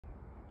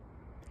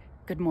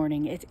Good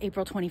morning. It's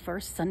April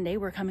 21st, Sunday.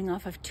 We're coming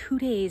off of 2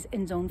 days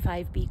in Zone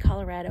 5B,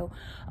 Colorado,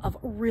 of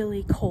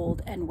really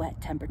cold and wet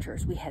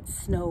temperatures. We had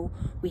snow,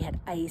 we had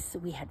ice,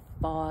 we had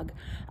fog.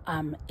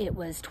 It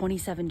was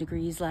 27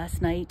 degrees last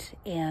night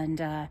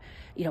and,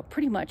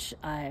 pretty much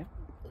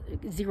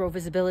zero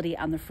visibility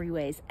on the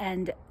freeways,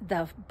 and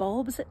the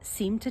bulbs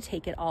seem to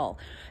take it all,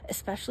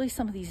 especially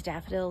some of these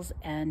daffodils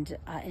and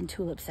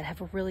tulips that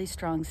have really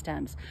strong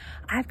stems.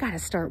 I've got to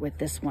start with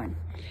this one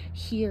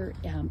here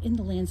in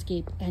the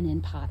landscape and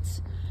in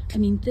pots. I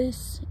mean,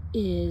 this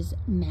is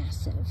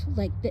massive.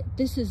 Like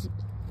this is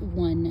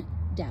one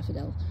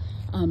daffodil.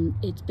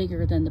 It's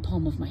bigger than the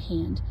palm of my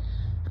hand.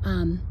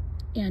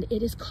 And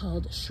it is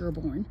called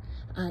Sherborne.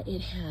 It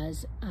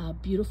has a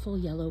beautiful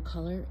yellow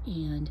color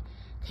and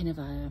kind of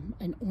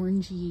an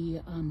orangey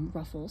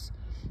ruffles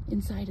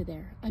inside of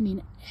there. I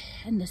mean,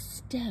 and the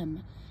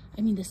stem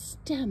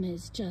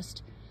is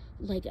just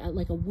like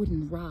a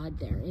wooden rod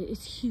there.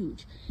 It's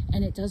huge,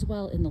 and it does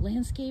well in the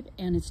landscape,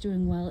 and it's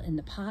doing well in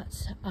the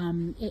pots.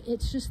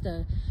 It's just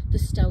the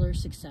stellar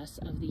success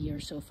of the year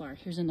so far.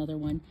 Here's another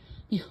one,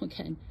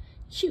 again,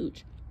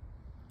 huge.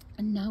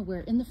 And now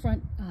we're in the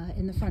front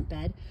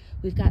bed.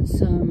 We've got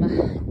some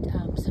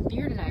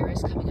bearded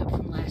iris coming up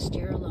from last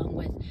year, along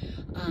with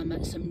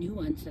some new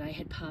ones that I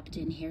had popped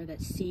in here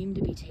that seem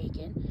to be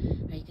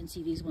taken. Now you can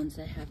see these ones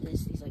that have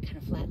these like kind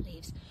of flat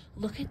leaves.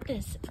 Look at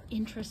this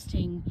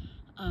interesting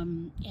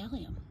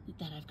allium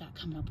that I've got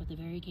coming up with the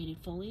variegated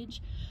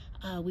foliage.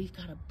 We've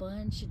got a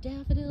bunch of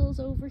daffodils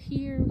over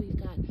here. We've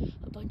got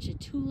a bunch of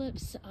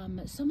tulips.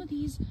 Some of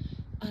these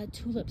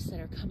tulips that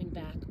are coming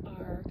back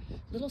are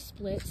little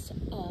splits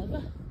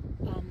of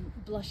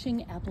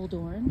blushing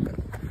appledorn,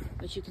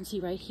 which you can see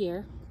right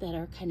here, that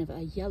are kind of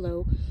a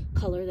yellow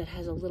color that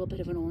has a little bit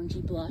of an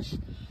orangey blush.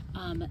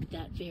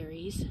 That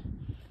varies.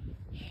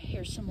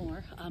 Here's some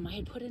more. I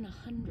had put in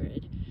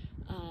 100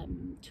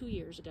 2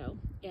 years ago,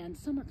 and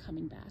some are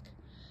coming back.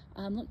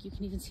 Look, you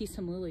can even see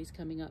some lilies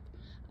coming up,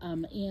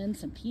 and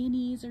some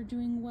peonies are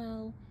doing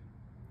well.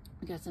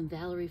 We got some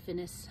Valerie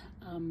finis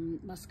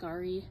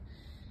muscari.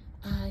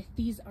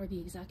 These are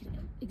the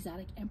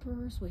exotic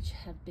emperors, which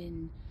have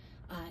been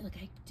like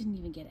I didn't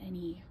even get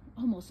any.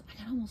 I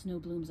got almost no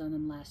blooms on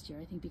them last year,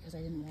 I think because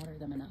I didn't water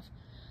them enough.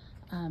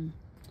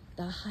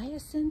 The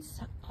hyacinths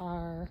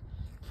are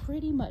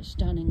pretty much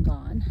done and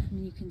gone. I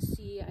mean, you can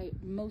see I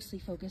mostly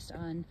focused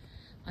on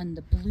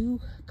the blue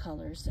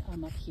colors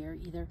up here,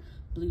 either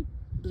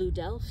blue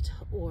Delft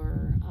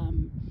or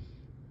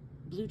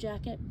blue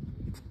jacket.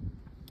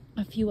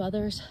 A few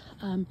others.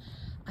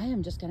 I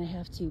am just going to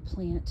have to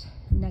plant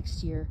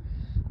next year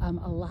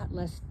a lot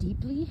less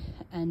deeply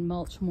and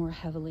mulch more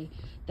heavily.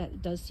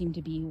 That does seem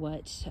to be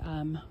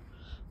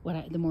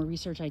the more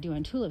research I do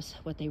on tulips,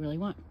 what they really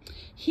want.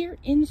 Here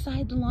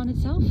inside the lawn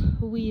itself,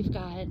 we've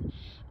got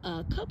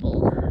a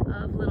couple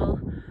of little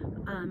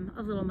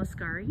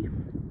muscari,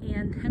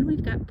 and then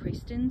we've got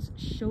Preston's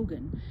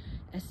Shogun,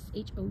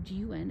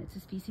 S-H-O-G-U-N. It's a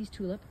species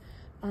tulip.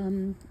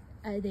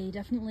 They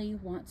definitely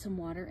want some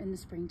water in the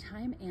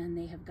springtime, and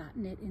they have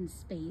gotten it in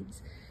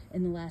spades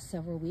in the last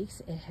several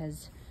weeks. It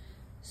has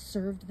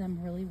served them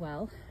really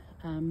well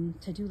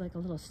to do like a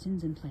little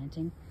stinson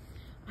planting.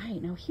 All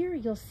right, now here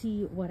you'll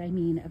see what I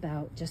mean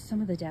about just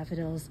some of the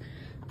daffodils.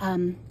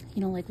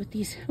 Like with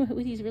these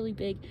really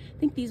big, I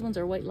think these ones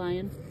are white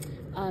lion.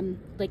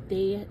 Like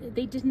they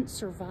didn't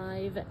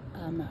survive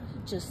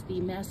just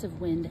the massive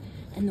wind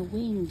and the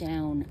weighing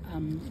down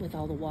with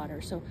all the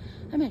water. So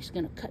I'm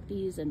actually going to cut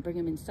these and bring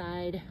them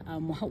inside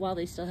while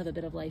they still have a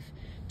bit of life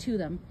to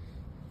them.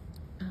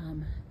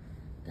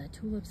 The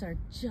tulips are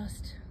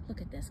just, look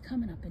at this,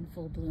 coming up in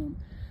full bloom.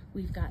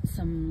 We've got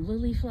some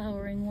lily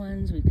flowering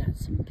ones. We've got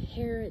some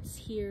parrots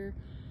here.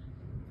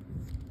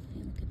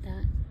 Hey, look at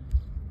that.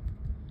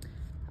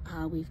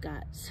 We've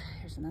got,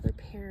 here's another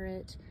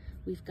parrot.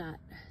 We've got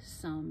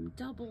some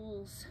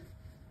doubles,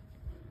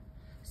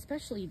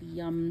 especially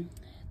the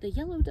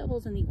yellow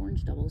doubles and the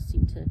orange doubles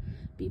seem to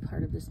be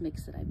part of this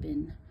mix that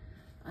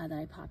that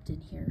I popped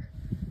in here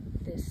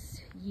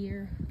this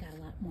year. Got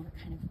a lot more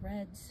kind of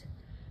reds.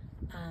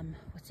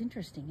 What's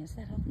interesting is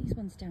that all these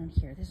ones down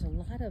here, there's a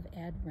lot of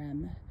ad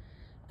rem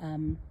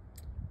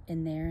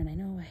in there, and I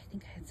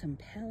think I had some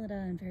pallida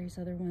and various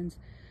other ones,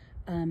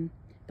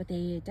 but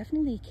they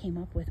definitely came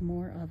up with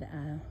more of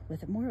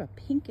a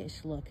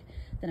pinkish look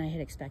than I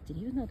had expected,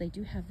 even though they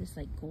do have this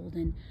like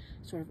golden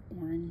sort of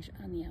orange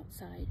on the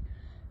outside.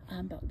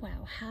 But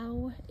wow,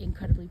 how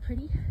incredibly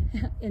pretty.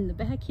 In the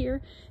back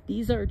here,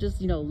 these are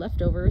just,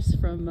 leftovers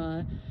from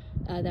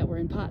that were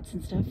in pots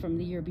and stuff from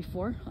the year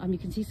before. You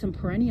can see some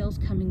perennials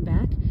coming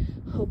back.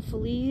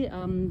 Hopefully,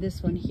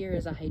 this one here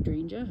is a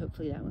hydrangea.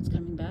 Hopefully that one's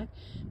coming back.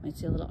 Might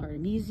see a little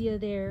artemisia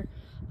there.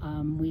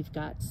 We've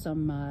got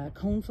some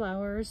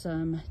coneflowers.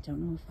 Don't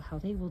know how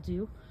they will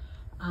do.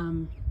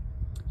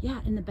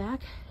 Yeah, in the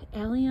back,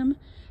 allium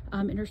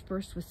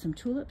interspersed with some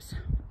tulips.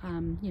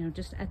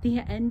 Just at the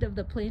end of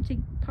the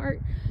planting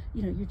part,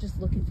 you're just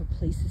looking for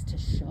places to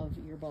shove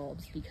your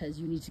bulbs because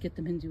you need to get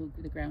them into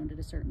the ground at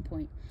a certain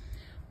point.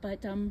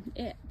 But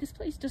this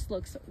place just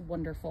looks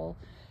wonderful.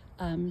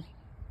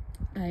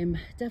 I'm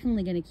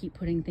definitely going to keep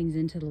putting things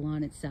into the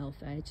lawn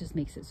itself. It just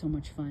makes it so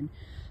much fun.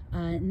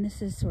 And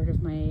this is sort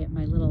of my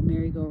little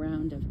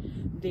merry-go-round of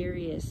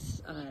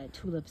various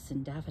tulips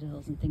and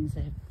daffodils and things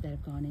that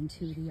have gone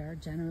into the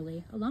yard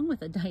generally, along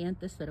with a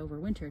dianthus that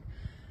overwintered.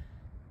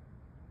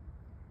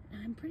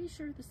 I'm pretty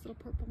sure this little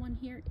purple one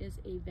here is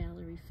a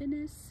Valerie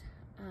finis.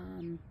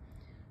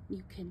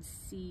 You can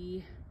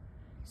see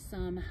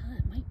some,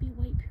 it might be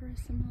white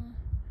purissima.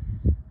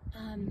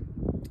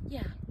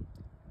 Yeah,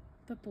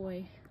 but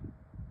boy,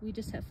 we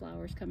just have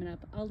flowers coming up.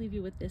 I'll leave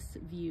you with this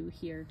view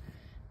here,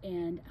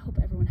 and I hope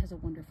everyone has a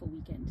wonderful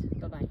weekend.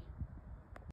 Bye-bye.